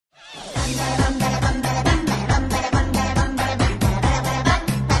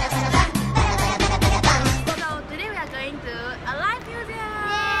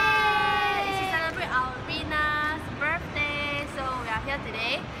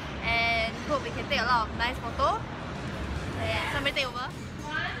Hope we can take a lot of nice photos. Yeah, somebody take over. 1,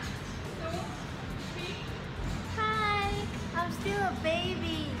 2, 3. Hi, I'm still a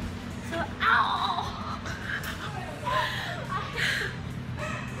baby. So, ow!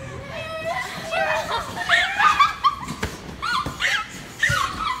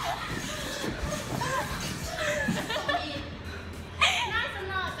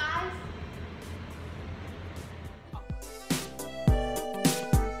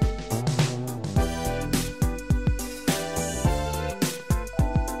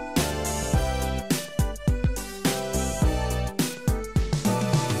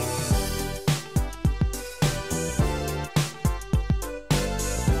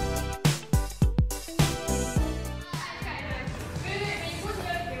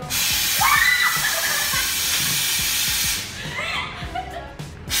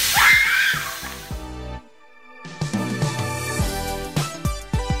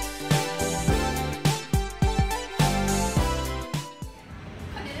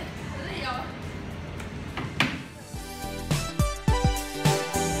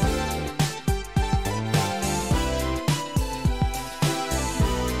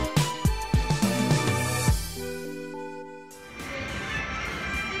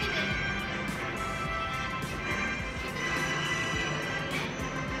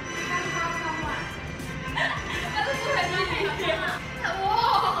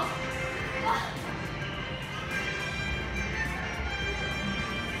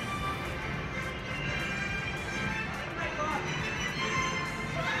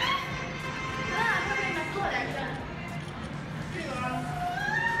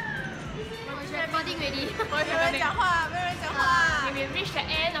 Ready. We reached the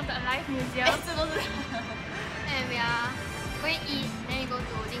end of the Alive Museum. And we are going to eat. Then we go to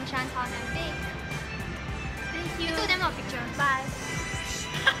Linshan's house and bake. Thank you. We took them a lot of pictures. Bye.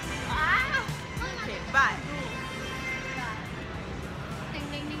 Okay, bye. Ding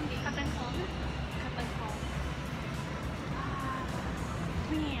ding ding ding. Curtain call. Curtain call.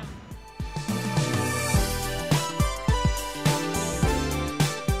 Meow.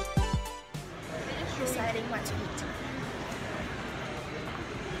 Deciding what to eat.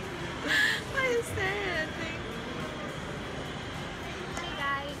 What is that? Hey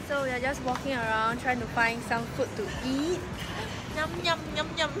guys. So we are just walking around trying to find some food to eat. Yum yum yum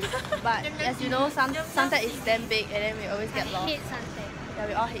yum. But as you know, Suntec is damn big and then we always get lost. I hate Suntec. Yeah,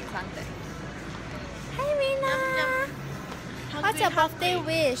 we all hate Suntec. Hey Rina. What's your birthday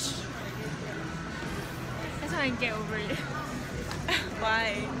wish? That's why I get over it.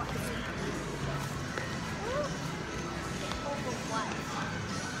 Why?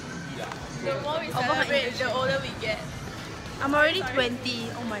 The more we celebrate, the older we get. I'm already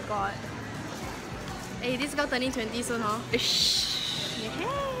 20. Oh my god. Hey, this girl turning 20 soon, huh? Yay! See ya.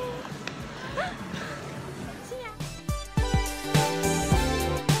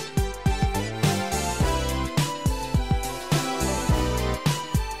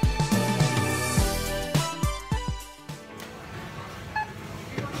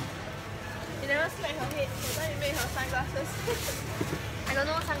 You never smack her head. That time you made her sunglasses. I got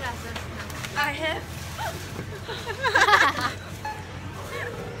no sunglasses. I have.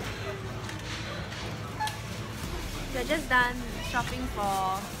 We're just done shopping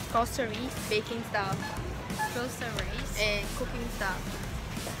for groceries, baking stuff, Groceries. and cooking stuff.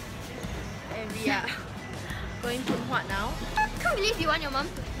 And we are going to what now? Can't believe you want your mom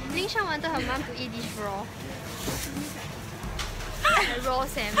to. Linshan wanted her mom to eat this raw. A raw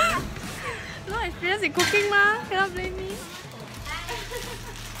salmon. No experience in cooking, ma. Cannot blame me.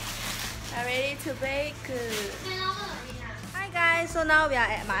 I'm ready to bake. Hi guys, so now we are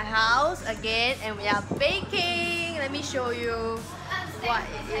at my house again and we are baking. Let me show you what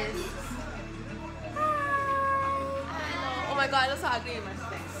it is. Oh my god, I look so ugly in my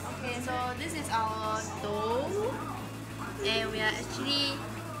specs. Okay, so this is our dough and we are actually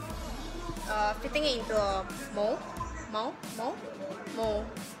fitting it into a mold.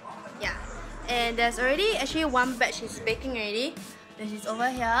 Yeah, and there's already actually one batch is baking already. This is over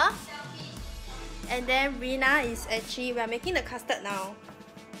here. And then Rina is actually, we are making the custard now.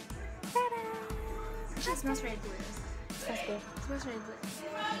 It smells very good. Smells good. It smells very good.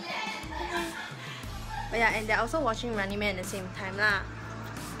 But yeah, and they're also watching Running Man at the same time lah.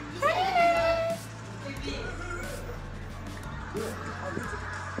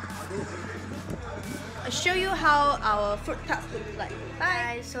 I'll show you how our fruit tarts look like.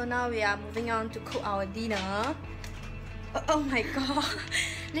 Bye! So now we are moving on to cook our dinner. Oh my god!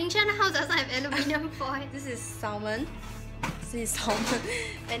 Linshan house doesn't have aluminium foil. This is salmon.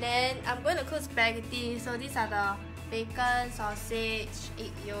 And then I'm going to cook spaghetti. So these are the bacon, sausage,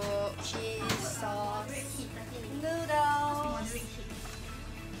 egg yolk, cheese, sauce, noodles.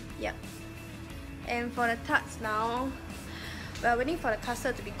 Yep. And for the tarts now, we're waiting for the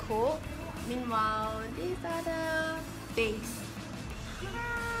custard to be cold. Meanwhile, these are the base.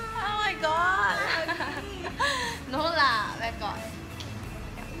 Oh my god! No lah, my god.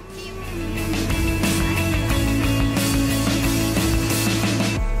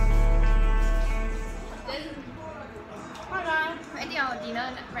 We're eating our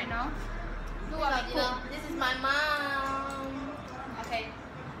dinner right now. Look what we cook. This is my mom. Okay.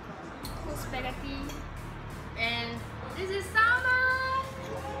 Cook spaghetti. And this is salmon.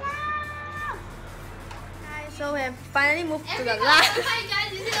 Guys, so we have finally moved to the last. Hi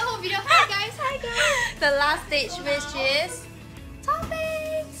guys, you see the whole video. Hi guys, hi guys. The last stage, which is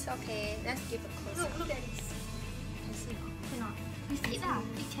toppings. Okay, let's give a close up. Look at this. Can see cannot. You see it lah.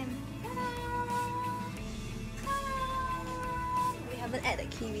 Big cam. We haven't added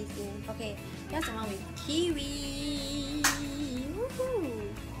the kiwis in. Okay, here's the one with kiwi.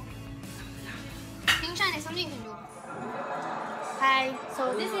 Woohoo! Linshan, there's something you can do. Hi,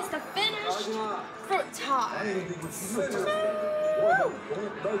 so this is the finished fruit tart. I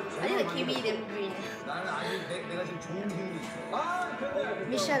think the kiwi damn green.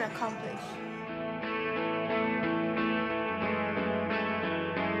 Mission accomplished.